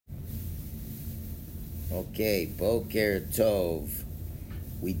Okay, Boker Tov.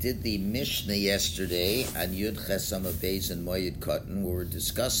 We did the Mishnah yesterday on Yud Chesam Beis and Moyed Katan, where we're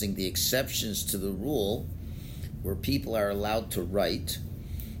discussing the exceptions to the rule where people are allowed to write.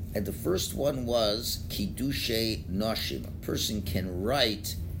 And the first one was Kiddushay Noshim. A person can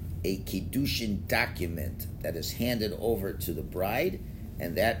write a Kiddushin document that is handed over to the bride,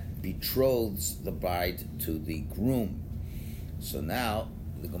 and that betroths the bride to the groom. So now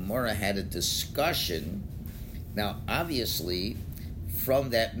the Gemara had a discussion. Now, obviously, from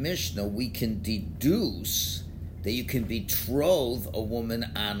that Mishnah, we can deduce that you can betroth a woman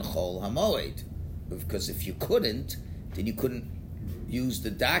on Chol HaMoed. Because if you couldn't, then you couldn't use the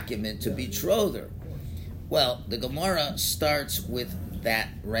document to betroth her. Well, the Gemara starts with that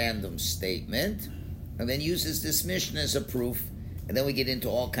random statement and then uses this Mishnah as a proof, and then we get into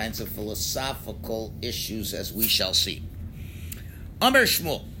all kinds of philosophical issues, as we shall see. Amar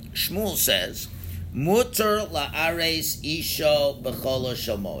Shmuel. Shmuel says, Mutar la'ares isho b'chol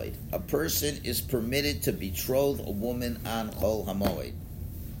hamoed. A person is permitted to betroth a woman on Chol HaMoed.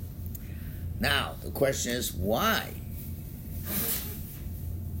 Now, the question is, why?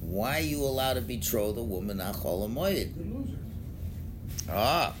 Why are you allowed to betroth a woman on Chol HaMoed?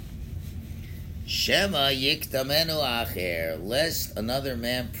 Shema yiktamenu acher, lest another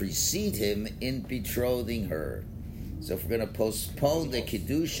man precede him in betrothing her. So if we're going to postpone the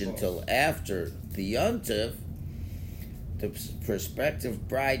Kiddush until after the Yontif, the prospective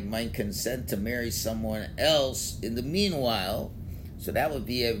bride might consent to marry someone else in the meanwhile, so that would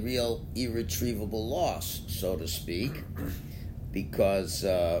be a real irretrievable loss, so to speak, because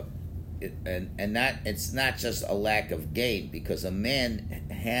it's not just a lack of gain, because a man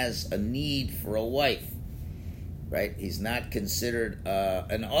has a need for a wife, right? He's not considered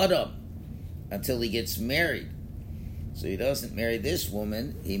an Adam until he gets married. So he doesn't marry this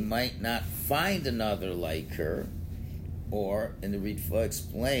woman, he might not find another like her, or, and the Ritva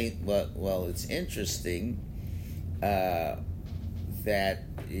explained, well, it's interesting, that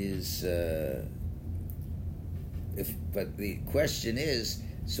is, but the question is,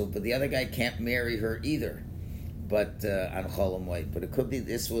 but the other guy can't marry her either, but on Chol HaMoed. But it could be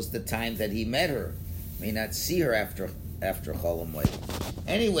this was the time that he met her. May not see her after Chol HaMoed.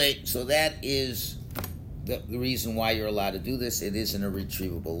 Anyway, so that is the reason why you're allowed to do this. It is an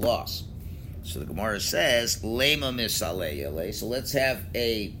irretrievable loss. So the Gemara says, Lema misalei. So let's have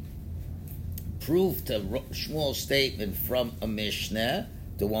a proof to Shmuel's statement from a Mishnah,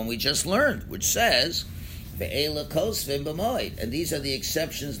 the one we just learned, which says, Ve'ela kosvim b'moed. And these are the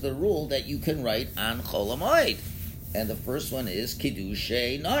exceptions to the rule that you can write on Chol HaMoed. And the first one is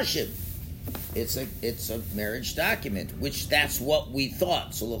Kiddushay Noshim. It's a marriage document, which that's what we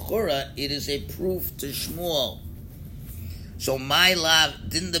thought. So l'chora, it is a proof to Shmuel. So my love,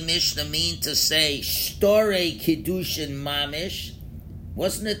 didn't the Mishnah mean to say Shtore Kiddushin Mamish?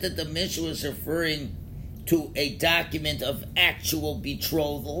 Wasn't it that the Mishnah was referring to a document of actual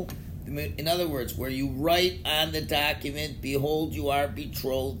betrothal? In other words, where you write on the document, behold, you are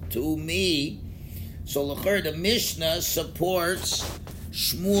betrothed to me. So l'chora, the Mishnah supports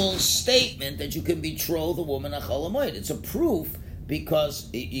Shmuel's statement that you can betroth a woman on Chol HaMoed. It's a proof because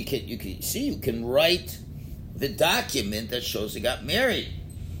you can write the document that shows they got married,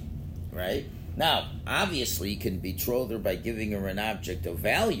 right? Now, obviously, you can betroth her by giving her an object of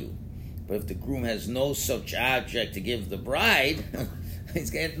value, but if the groom has no such object to give the bride, he's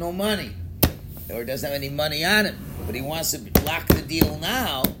got no money, or doesn't have any money on him, but he wants to lock the deal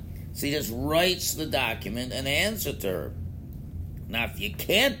now, so he just writes the document and hands it to her. Now, if you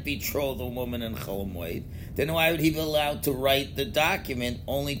can't betroth a woman in Chol HaMoed, then why would he be allowed to write the document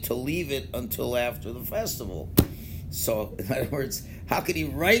only to leave it until after the festival? So, in other words, how could he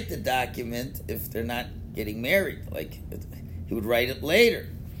write the document if they're not getting married? Like, he would write it later.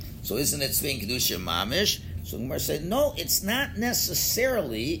 So isn't it Tzvin Kedusha Mamish? So Gemara said, no, it's not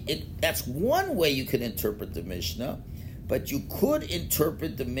necessarily. That's one way you could interpret the Mishnah, but you could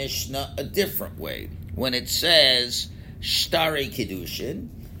interpret the Mishnah a different way. When it says Shtare Kiddushin,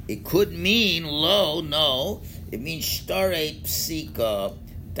 it could mean no. It means Shtare Psika,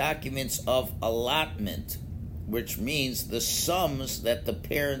 documents of allotment, which means the sums that the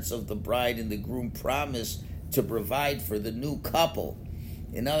parents of the bride and the groom promise to provide for the new couple.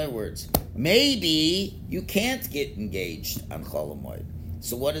 In other words, maybe you can't get engaged on Chol HaMoed.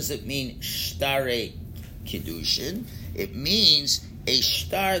 So what does it mean, Shtare Kiddushin? It means a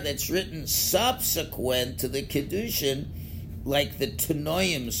shtar that's written subsequent to the Kiddushin, like the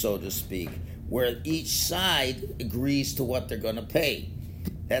Tanoim, so to speak, where each side agrees to what they're going to pay.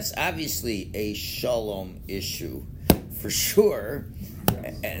 That's obviously a shalom issue, for sure.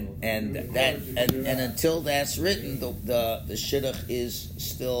 and until that's written, the shidduch is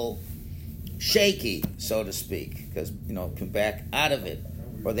still shaky, so to speak, because come back out of it,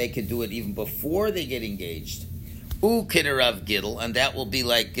 or they could do it even before they get engaged. Rav Gidl, and that will be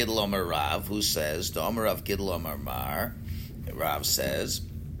like Gidl Omer Rav, who says, the Omer Rav Gidl Omer Mar, Rav says,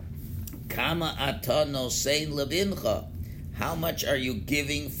 Kama ata nosein lebincha, how much are you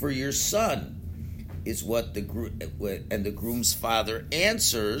giving for your son? Is what the groom's father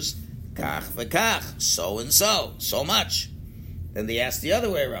answers, kach v'kach, so and so, so much. Then they ask the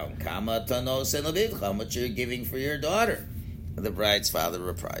other way around, Kama ata nosein lebincha, how much are you giving for your daughter? And the bride's father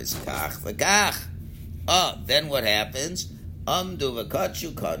replies, kach v'kach. Then what happens? Amdu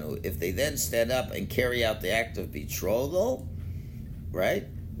v'kachu kanu. If they then stand up and carry out the act of betrothal, right?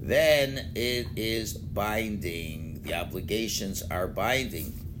 Then it is binding. The obligations are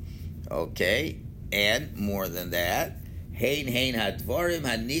binding. Okay? And more than that, hein hadvarim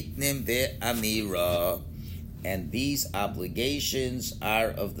hanitnim ve'amira. And these obligations are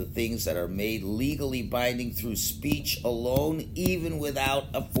of the things that are made legally binding through speech alone, even without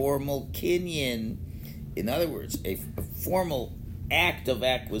a formal kinyan. In other words, a formal act of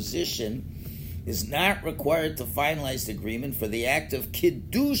acquisition is not required to finalize the agreement, for the act of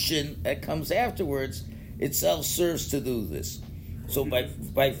kiddushin that comes afterwards itself serves to do this. So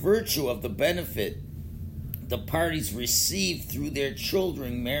by virtue of the benefit the parties receive through their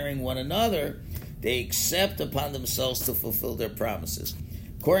children marrying one another, they accept upon themselves to fulfill their promises.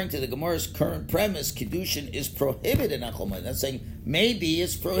 According to the Gemara's current premise, kiddushin is prohibited in Achol Moed. That's saying maybe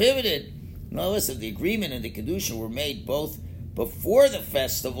it's prohibited. No, listen, the agreement and the Kedusha were made both before the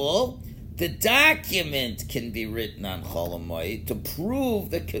festival. The document can be written on Chol Hamoed to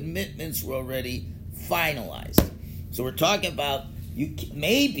prove the commitments were already finalized. So we're talking about,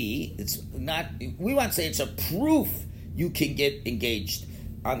 maybe, it's not, we want to say it's a proof you can get engaged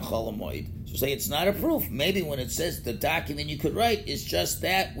on Chol Hamoed. So say it's not a proof. Maybe when it says the document you could write is just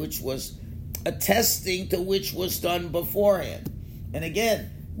that which was attesting to which was done beforehand. And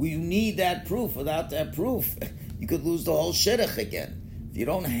again, we need that proof. Without that proof, you could lose the whole shidduch again. If you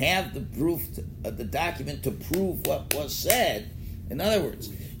don't have the proof of the document to prove what was said, in other words,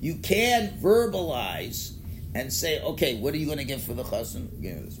 you can verbalize and say, okay, what are you going to give for the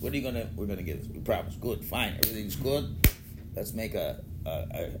chassan? What are you going to? We're going to give this. We promise. Good, fine, everything's good. Let's make a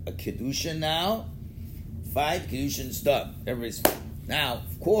kiddushin now. 5 kiddushin's done. Everybody's fine. Now,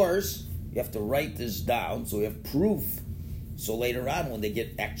 of course, you have to write this down so we have proof. So later on, when they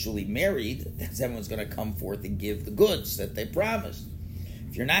get actually married, everyone's going to come forth and give the goods that they promised.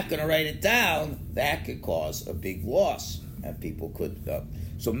 If you're not going to write it down, that could cause a big loss, and people could.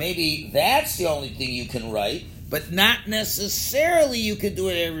 So maybe that's the only thing you can write, but not necessarily you could do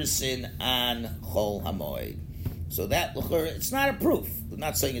it erisin on Chol Hamoed. So that it's not a proof. I'm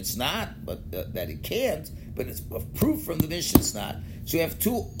not saying it's not, but that it can't. But it's a proof from the Mishnah it's not. So you have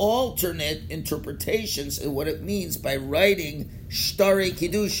 2 alternate interpretations of what it means by writing Shtare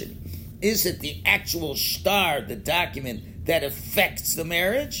Kiddushin. Is it the actual shtar, the document that affects the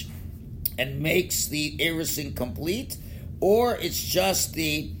marriage and makes the erisin complete? Or it's just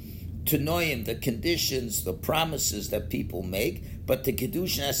the Tanoim, the conditions, the promises that people make, but the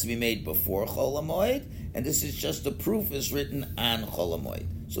Kiddushin has to be made before Chol Hamoed, and this is just the proof is written on Chol Hamoed.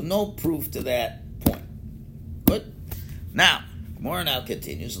 So no proof to that point. Good? Now, Gemara now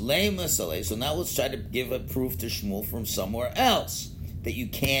continues. So now let's try to give a proof to Shmuel from somewhere else that you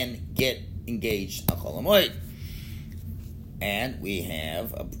can get engaged on Chol Hamoed. And we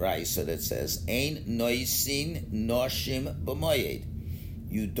have a brisa that says, Ein noisin noshim b'moyed.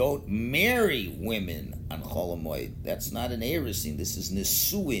 You don't marry women on Chol Hamoed. That's not an erisin. This is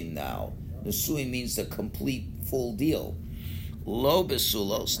nisuin now. Nisuin means the complete, full deal. Lo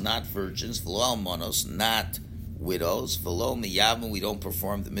besulos, not virgins. V'lo almonos, not widows. V'lo miyavim, we don't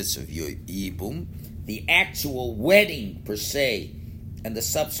perform the mitzvah of yibum. The actual wedding, per se, and the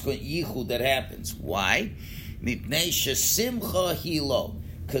subsequent yichud that happens. Why? Mipnei shesimcha hilo,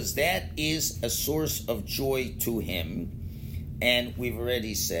 because that is a source of joy to him. And we've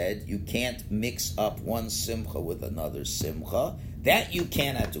already said you can't mix up one simcha with another simcha. That you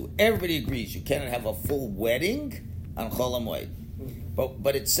cannot do. Everybody agrees you cannot have a full wedding on Chol Hamoed.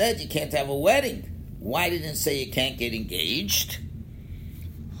 But it said you can't have a wedding. Why didn't it say you can't get engaged?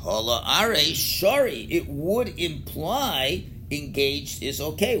 Hola are shari. It would imply engaged is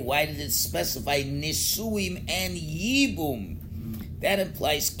okay. Why did it specify nisuim and yibum? That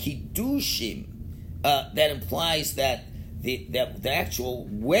implies kiddushim. That implies that the actual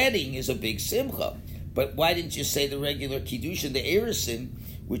wedding is a big simcha. But why didn't you say the regular kiddushin, the erisin,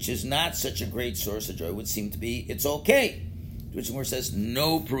 which is not such a great source of joy, would seem to be it's okay. which Gemara says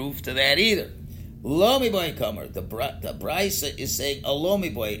no proof to that either. Lomi boy kamer. The Brisa is saying a lomi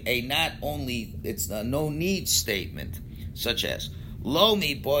boy, a not only, it's a no need statement, such as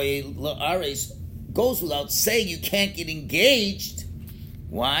lomi boy la'ares goes without saying you can't get engaged.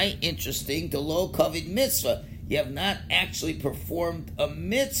 Why? Interesting. The low covered mitzvah. You have not actually performed a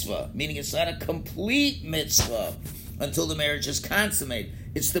mitzvah, meaning it's not a complete mitzvah until the marriage is consummated.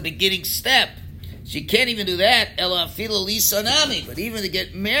 It's the beginning step. So you can't even do that. Ela fila lisanami. But even to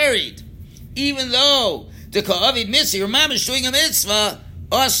get married, even though the ka'avid mitzvah, your mom is doing a mitzvah,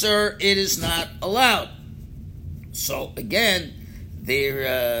 usher, it is not allowed. So again,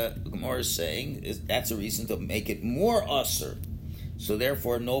 their Gemara is saying that's a reason to make it more usher. So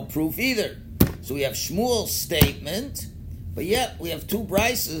therefore, no proof either. So we have Shmuel's statement, but yet we have two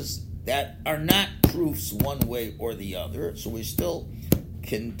brises that are not proofs one way or the other. So we still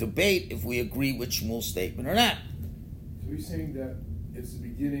can debate if we agree with Shmuel's statement or not. So you're saying that it's the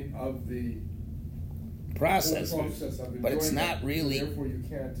beginning of the process of but it's not really. So therefore, you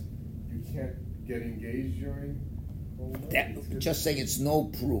can't get engaged during. Just saying it's no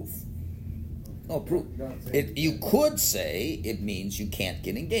proof. No proof. You could say it means you can't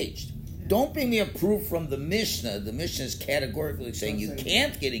get engaged. Don't bring me a proof from the Mishnah. The Mishnah is categorically saying you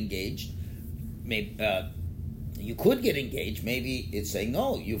can't get engaged. Maybe you could get engaged. Maybe it's saying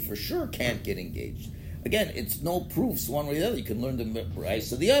no, you for sure can't get engaged. Again, it's no proofs one way or the other. You can learn the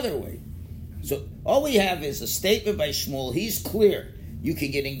Brisa the other way. So all we have is a statement by Shmuel. He's clear. You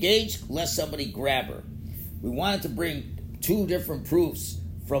can get engaged, let somebody grab her. We wanted to bring two different proofs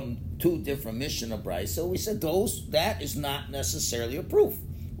from two different Mishnah Brisa. So we said that is not necessarily a proof.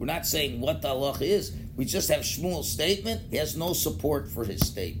 We're not saying what the halacha is. We just have Shmuel's statement. He has no support for his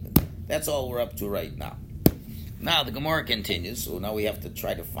statement. That's all we're up to right now. Now the Gemara continues. So now we have to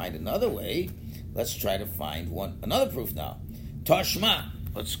try to find another way. Let's try to find another proof now. Tashma.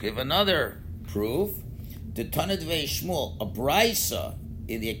 Let's give another proof. The Tanadvei Shmuel, a brisa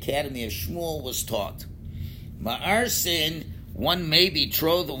in the Academy of Shmuel was taught. Ma'ar sin, one may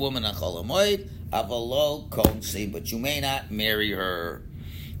betroth a woman on Chol HaMoed, avalo konsin, but you may not marry her.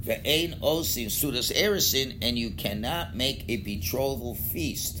 Ve'ein osin sudas erisin, and you cannot make a betrothal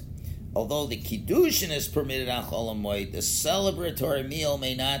feast. Although the kiddushin is permitted on Chol HaMoed, the celebratory meal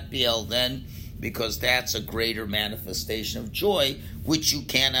may not be held then, because that's a greater manifestation of joy, which you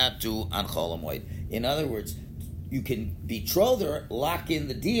cannot do on Chol HaMoed. In other words, you can betroth her, lock in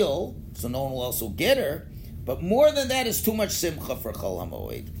the deal, so no one will also get her, but more than that is too much simcha for Chol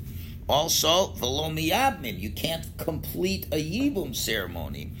HaMoed. Also, v'lo miyabmim, you can't complete a yibum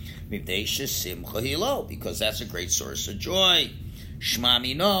ceremony, because that's a great source of joy. Shma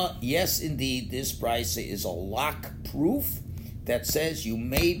mino, yes indeed, this brisa is a lock proof that says you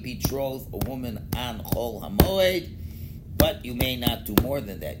may betroth a woman on Chol HaMoed, but you may not do more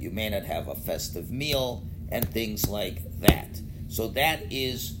than that. You may not have a festive meal and things like that. So that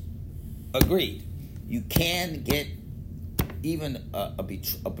is agreed. You can get even a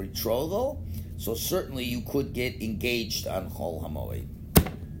betrothal, so certainly you could get engaged on Chol HaMoed.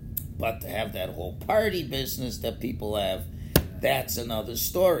 But to have that whole party business that people have, that's another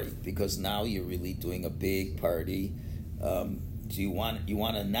story, because now you're really doing a big party. So you want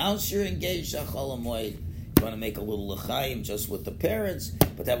to announce you're engaged on Chol HaMoed, you want to make a little l'chaim just with the parents,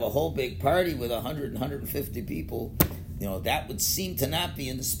 but to have a whole big party with 100 and 150 people, that would seem to not be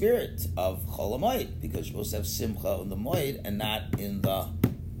in the spirit of Chol HaMoed, because you're supposed to have simcha in the moed and not in the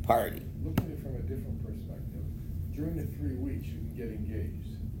party. Look at it from a different perspective. During the 3 weeks, you can get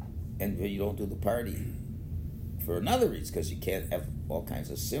engaged. And you don't do the party for another reason, because you can't have all kinds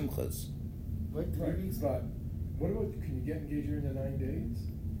of simchas. Right, but what about, can you get engaged during the 9 days?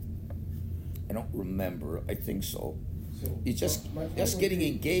 I don't remember. I think so. You just getting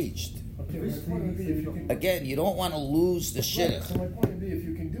engaged. Okay, my point would be if you can, again, you don't want to lose the shidduch. Right, so my point would be if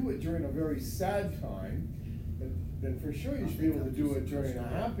you can do it during a very sad time, then for sure you should be able to do it during a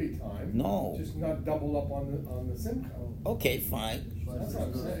happy time. No. Just not double up on the simcha. Okay, fine. That's what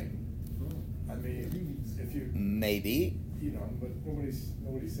I'm saying. I mean, if you maybe. But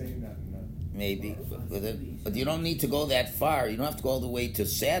nobody's saying that. Maybe, but you don't need to go that far. You don't have to go all the way to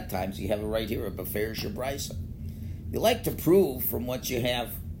sad times. You have it right here, a Beferish Brisa. You like to prove from what you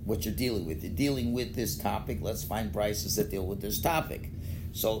have, what you're dealing with. You're dealing with this topic. Let's find Brisas that deal with this topic.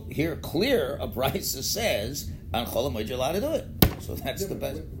 So here, clear, a Brisa says on Chol HaMoed you're allowed to do it. So that's the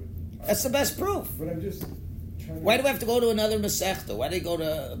best. That's the best proof. But I'm just trying to. Why do we have to go to another Masechta? Why do they go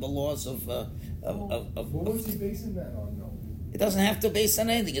to the laws of? What was he basing that on, though? It doesn't have to base on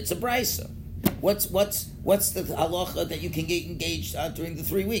anything. It's a brisa. What's the halacha that you can get engaged during the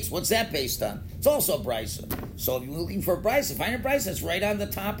 3 weeks? What's that based on? It's also a brisa. So if you're looking for a brisa, find a brisa that's right on the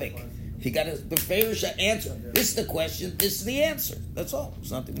topic. If you got a beferish answer, this is the question, this is the answer. That's all.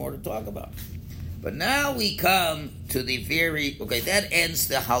 There's nothing more to talk about. But now we come to the that ends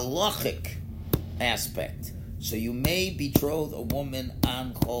the halachic aspect. So you may betroth a woman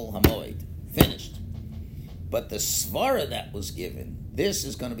on Chol Hamoed. Finished. But the svara that was given, this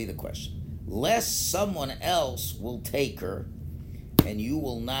is going to be the question. Lest someone else will take her, and you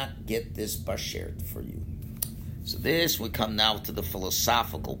will not get this bashert for you. So this, we come now to the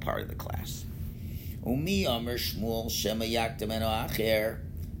philosophical part of the class. Umi Amr Shmuel Shema Yaktameno Acher.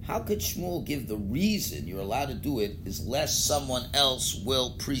 How could Shmuel give the reason you're allowed to do it is lest someone else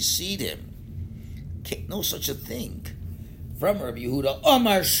will precede him? No such a thing. From Rabbi Yehuda,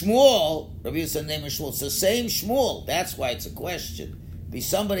 Omar Shmuel, Rabbi Yehuda's name is Shmuel. It's the same Shmuel. That's why it's a question. Be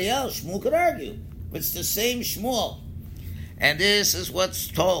somebody else, Shmuel could argue. But it's the same Shmuel. And this is what's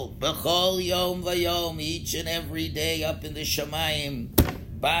told. B'chol yom vayom, each and every day up in the Shamayim.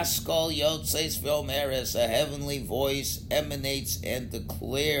 Baskol yotzeis v'omeres, a heavenly voice emanates and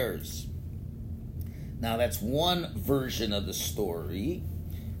declares. Now that's one version of the story.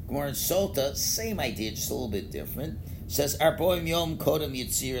 Gemara in Sota, same idea, just a little bit different. It says, Arboim yom kodem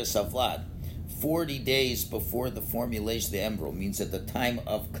yitziras havlad. 40 days before the formulation of the embryo, means at the time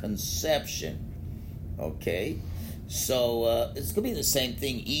of conception. Okay? So it's going to be the same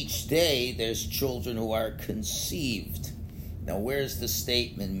thing. Each day there's children who are conceived. Now where's the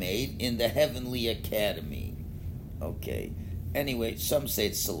statement made? In the heavenly academy. Okay. Anyway, some say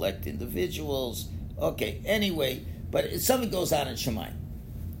it's select individuals. Okay, anyway, but something goes on in Shemaim.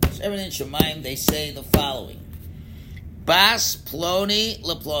 So everything in Shemaim, they say the following. Bas Ploni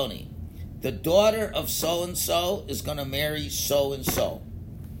LePloni. The daughter of so-and-so is going to marry so-and-so.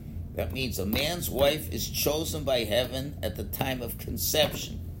 That means a man's wife is chosen by heaven at the time of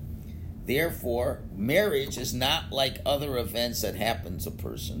conception. Therefore, marriage is not like other events that happen to a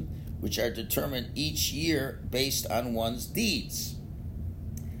person, which are determined each year based on one's deeds.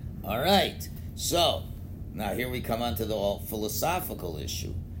 All right. So, now here we come on to the all philosophical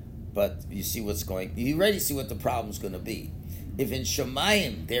issue. But you see what's going... You already see what the problem's going to be. If in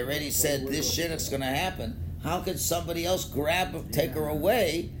Shemayim they already said this shidduch's going to happen, how could somebody else take her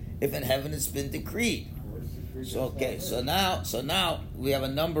away if in heaven it's been decreed? So okay, so now we have a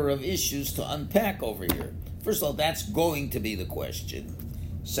number of issues to unpack over here. First of all, that's going to be the question.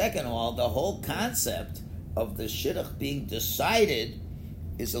 Second of all, the whole concept of the shidduch being decided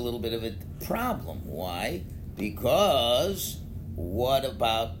is a little bit of a problem. Why? Because what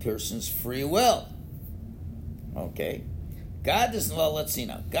about person's free will? Okay. God does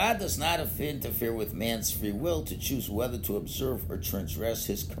not interfere with man's free will to choose whether to observe or transgress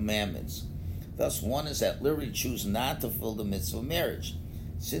his commandments. Thus, one is at liberty to choose not to fulfill the mitzvah of marriage.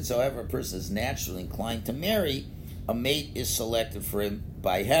 Since, however, a person is naturally inclined to marry, a mate is selected for him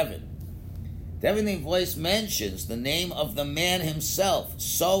by heaven. The heavenly voice mentions the name of the man himself,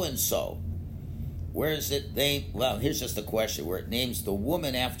 so-and-so. Where is it named? Well, here's just a question where it names the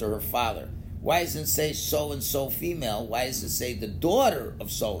woman after her father. Why doesn't it say so-and-so female? Why does it say the daughter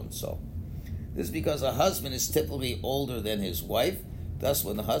of so-and-so? This is because a husband is typically older than his wife. Thus,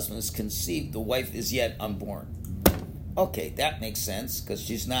 when the husband is conceived, the wife is yet unborn. Okay, that makes sense, because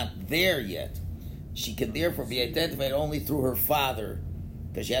she's not there yet. She can therefore be identified only through her father,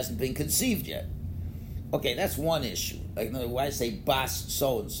 because she hasn't been conceived yet. Okay, that's one issue. Like, why say Bas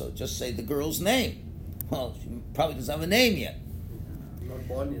so-and-so? Just say the girl's name. Well, she probably doesn't have a name yet. Not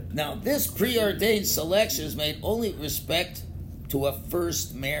born yet. Now, this preordained selection is made only with respect to a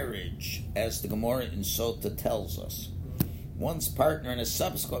first marriage, as the Gemara in Sota tells us. One's partner in a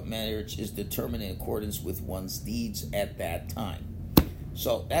subsequent marriage is determined in accordance with one's deeds at that time.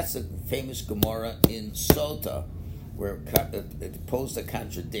 So that's the famous Gemara in Sota, where it posed a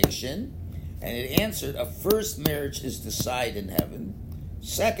contradiction, and it answered, a first marriage is decided in heaven.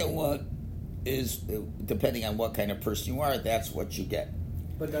 Second one is, depending on what kind of person you are, that's what you get.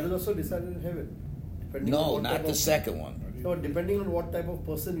 But that is also decided in heaven. No, not the second one. No, depending on what type of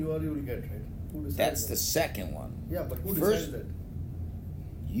person you are, you will get, right? Who decides That's that? the second one. Yeah, but who First, decides that?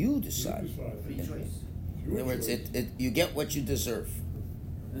 You decide. In other words, you get what you deserve.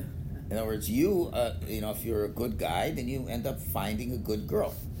 In other words, if you're a good guy, then you end up finding a good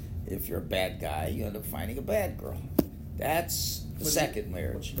girl. If you're a bad guy, you end up finding a bad girl. That's the second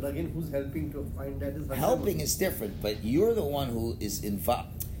marriage. But again, who's helping to find that? Helping is different, but you're the one who is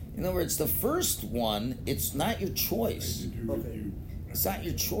involved. In other words, the first one, it's not your choice. Okay. It's not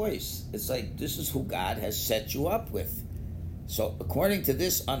your choice. It's like, this is who God has set you up with. So according to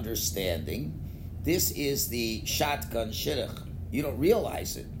this understanding, This is the shotgun shidduch. You don't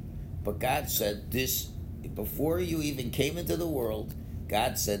realize it, but God said this before you even came into the world.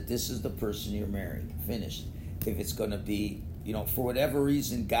 God said this is the person you're marrying. Finished. If it's going to be, for whatever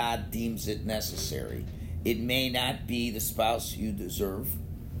reason God deems it necessary, it may not be the spouse you deserve,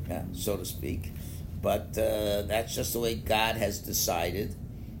 so to speak, but that's just the way God has decided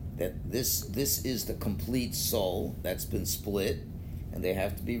that this is the complete soul that's been split, and they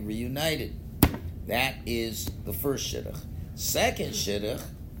have to be reunited. That is the first shidduch. Second shidduch,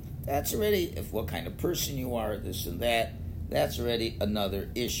 that's already, if what kind of person you are, this and that, that's already another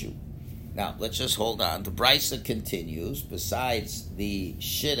issue. Now, let's just hold on. The Brisa continues. Besides, the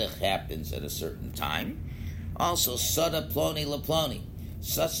shidduch happens at a certain time. Also, sada ploni laploni.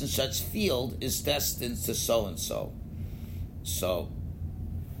 Such and such field is destined to so-and-so. So,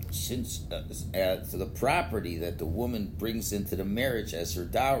 since to the property that the woman brings into the marriage as her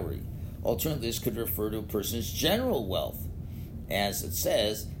dowry, alternatively, this could refer to a person's general wealth. As it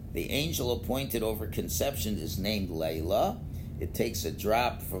says, the angel appointed over conception is named Layla. It takes a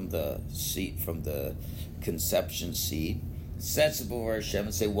drop from the seed, from the conception seed, sets it before Hashem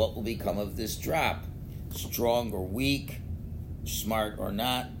and say, what will become of this drop? Strong or weak, smart or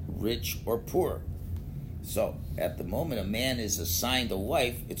not, rich or poor. So, at the moment a man is assigned a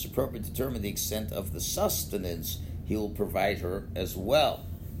wife, it's appropriate to determine the extent of the sustenance he will provide her as well.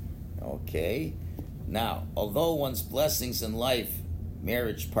 Okay? Now, although one's blessings in life,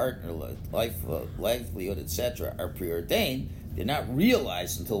 marriage, partner, livelihood, etc., are preordained, they're not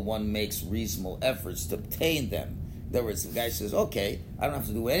realized until one makes reasonable efforts to obtain them. In other words, the guy says, okay, I don't have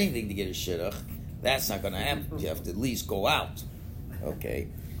to do anything to get a shidduch. That's not going to happen. You have to at least go out. Okay?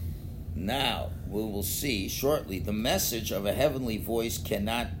 Now, we will see shortly, the message of a heavenly voice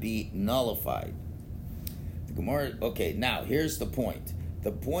cannot be nullified. The Gemara, okay, now, here's the point.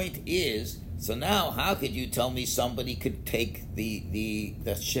 The point is, so now, how could you tell me somebody could take the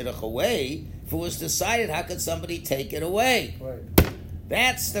shidduch away? If it was decided, how could somebody take it away? Right.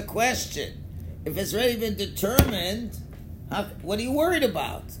 That's the question. If it's already been determined, what are you worried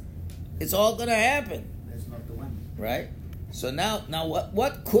about? It's all going to happen. That's not the one. Right? So now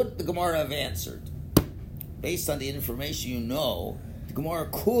what could the Gemara have answered? Based on the information you know, the Gemara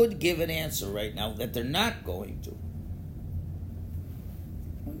could give an answer right now that they're not going to.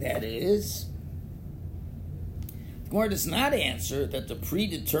 That is, the Gemara does not answer that the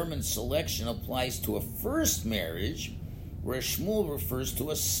predetermined selection applies to a first marriage, whereas Shmuel refers to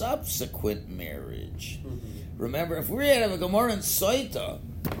a subsequent marriage. Mm-hmm. Remember, if we had a Gemara in Soita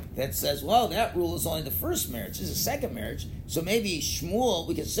that says, well, that rule is only the first marriage, this is a second marriage, so maybe Shmuel,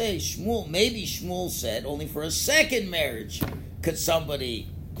 we could say maybe Shmuel said only for a second marriage could somebody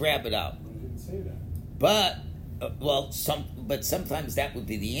grab it out. I didn't say that. But but sometimes that would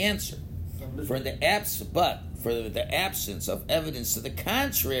be the answer. For the absence of evidence to the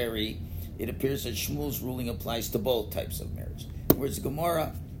contrary, it appears that Shmuel's ruling applies to both types of marriage. Whereas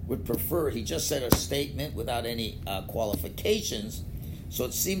Gemara would prefer, he just said a statement without any qualifications, so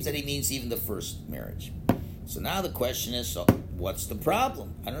it seems that he means even the first marriage. So now the question is, so what's the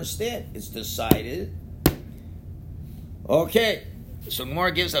problem? I don't understand. It's decided. Okay, so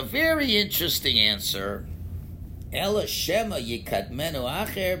Gemara gives a very interesting answer. Ela shema yikadmenu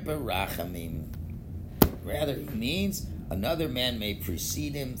acher berachamim. Rather, he means another man may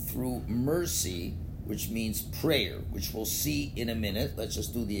precede him through mercy, which means prayer, which we'll see in a minute. Let's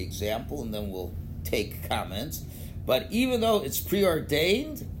just do the example, and then we'll take comments. But even though it's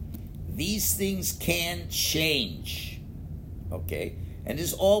preordained, these things can change. Okay? And this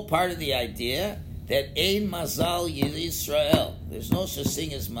is all part of the idea that ein mazal Yisrael. There's no such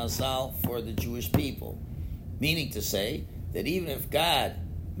thing as mazal for the Jewish people. Meaning to say that even if God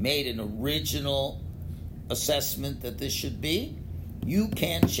made an original assessment that this should be, you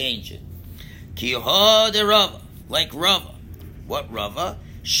can't change it. Ki ho de Rava, like Rava. What Rava?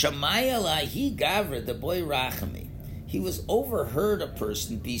 Shamaya lahi gavra, the boy Rachami. He was overheard a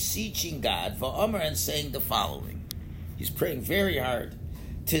person beseeching God for Omer and saying the following. He's praying very hard.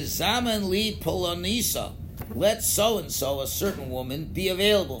 Tizaman li polonisa. Let so-and-so, a certain woman, be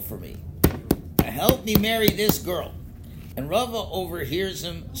available for me. Help me marry this girl. And Rava overhears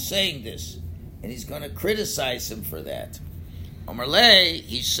him saying this, and he's going to criticize him for that. Omerle,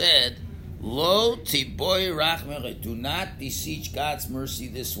 he said, Lo tiboy rachmere, do not beseech God's mercy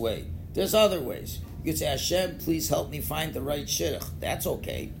this way. There's other ways. You could say, Hashem, please help me find the right shidduch. That's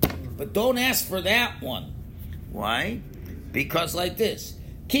okay. But don't ask for that one. Why? Because like this,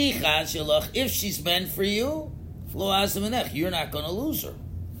 Ki chaz yelach, if she's meant for you, lo azamanech, you're not going to lose her.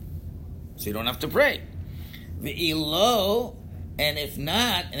 So you don't have to pray. Ve'ilo, And if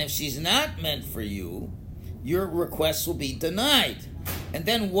not, and if she's not meant for you, your request will be denied. And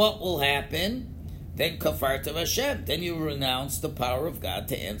then what will happen? Then kafarta Hashem. Then you renounce the power of God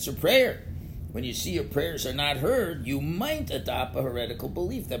to answer prayer. When you see your prayers are not heard, you might adopt a heretical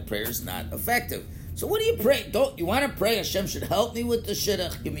belief that prayer is not effective. So what do you pray? Don't you want to pray? Hashem should help me with the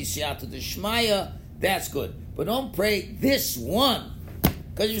shidduch. Give me siyata d'shmaya. That's good. But don't pray this one,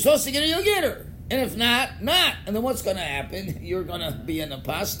 because you're supposed to get her, you'll get her. And if not, not. And then what's going to happen? You're going to be in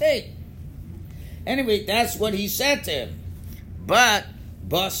apostate. Anyway, that's what he said to him. But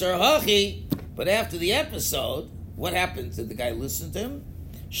basar hachi. But after the episode, what happened? Did the guy listen to him?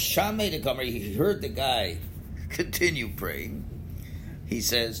 Shamei the Gomer, he heard the guy continue praying. He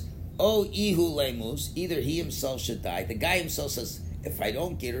says, "Oh, ihu lemus, either he himself should die." The guy himself says, "If I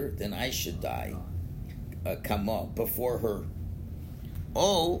don't get her, then I should die. Come on, before her."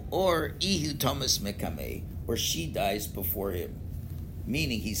 Oh, or ihu Thomas mekame, or she dies before him.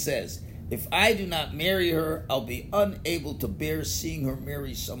 Meaning, he says, if I do not marry her, I'll be unable to bear seeing her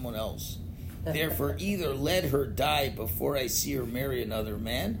marry someone else. Therefore, either let her die before I see her marry another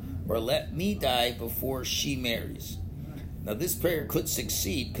man, or let me die before she marries. Now, this prayer could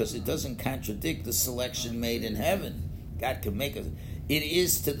succeed because it doesn't contradict the selection made in heaven. God can make it. It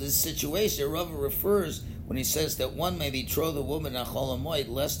is to this situation Rava refers when he says that one may betroth a woman a chol hamoed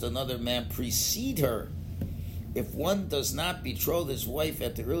lest another man precede her. If one does not betroth his wife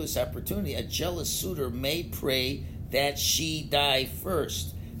at the earliest opportunity, a jealous suitor may pray that she die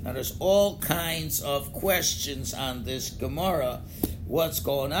first. Now, there's all kinds of questions on this Gemara. What's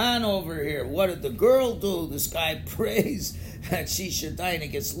going on over here? What did the girl do? This guy prays that she should die and it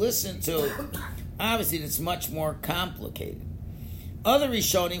gets listened to. Obviously, it's much more complicated. Other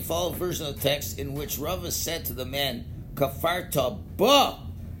Rishonim follow a version of the text in which Rava said to the man, Kafarta ba,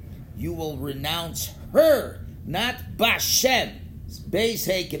 you will renounce her, not Bashem. Beis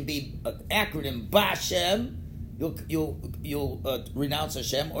Hey can be an acronym Bashem. You'll renounce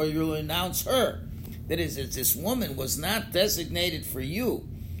Hashem, or you'll renounce her. That is, if this woman was not designated for you,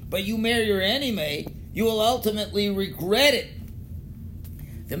 but you marry her anyway, you will ultimately regret it.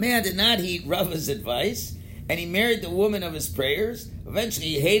 The man did not heed Rava's advice, and he married the woman of his prayers. Eventually,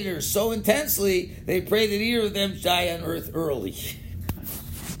 he hated her so intensely that he prayed that either of them die on earth early.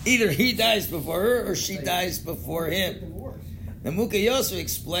 Either he dies before her, or she dies before him. The Mukha Yosef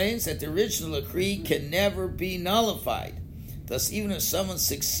explains that the original decree can never be nullified. Thus, even if someone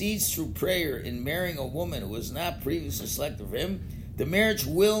succeeds through prayer in marrying a woman who was not previously selected for him, the marriage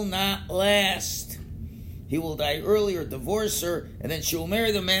will not last. He will die early or divorce her, and then she will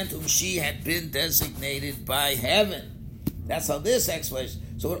marry the man to whom she had been designated by heaven. That's how this explanation.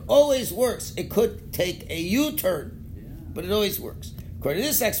 So it always works. It could take a U-turn, but it always works. According to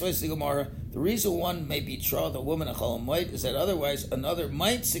this explanation of the Gemara, the reason one may betroth a woman a chol hamoed is that otherwise another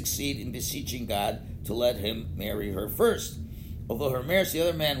might succeed in beseeching God to let him marry her first. Although her marriage to the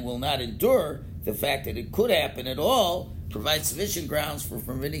other man will not endure, the fact that it could happen at all provides sufficient grounds for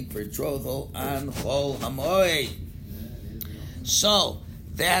permitting betrothal on chol hamoed. So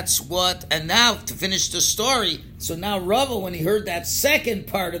that's what. And now to finish the story. So now Rava, when he heard that second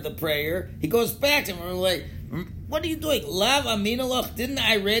part of the prayer, he goes back to him and like, what are you doing? Lav aminalach, didn't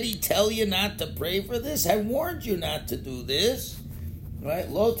I already tell you not to pray for this? I warned you not to do this. Right?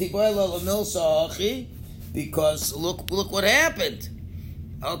 Lo tiboy lo lamilsa achi, because look what happened.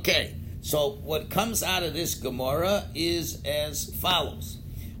 Okay, so what comes out of this Gemara is as follows.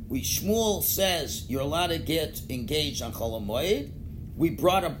 Shmuel says you're allowed to get engaged on chol hamoed. We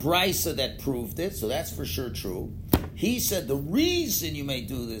brought a brisa that proved it, so that's for sure true. He said the reason you may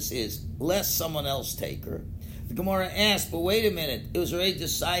do this is lest someone else take her. The Gemara asked, but wait a minute, it was already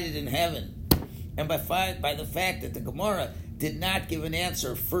decided in heaven. And by the fact that the Gemara did not give an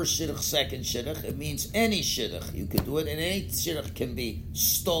answer, first shidduch, second shidduch, it means any shidduch. You could do it, and any shidduch can be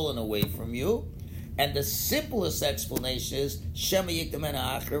stolen away from you. And the simplest explanation is Shema Yikdamen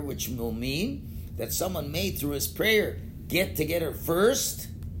Acher, which will mean that someone may, through his prayer, get her first,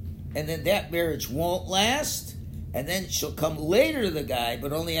 and then that marriage won't last, and then she'll come later to the guy,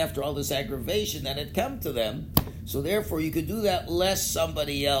 but only after all this aggravation that had come to them. So therefore, you could do that lest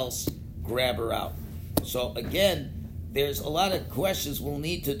somebody else grab her out. So again, there's a lot of questions we'll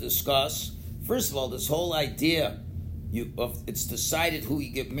need to discuss. First of all, this whole idea, it's decided who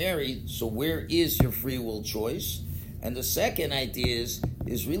you get married, so where is your free will choice? And the second idea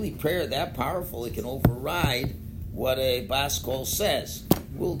is really prayer that powerful it can override what a Bas Kol says.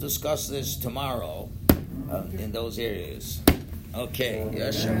 We'll discuss this tomorrow in those areas. Okay.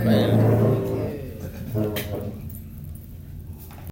 Yes,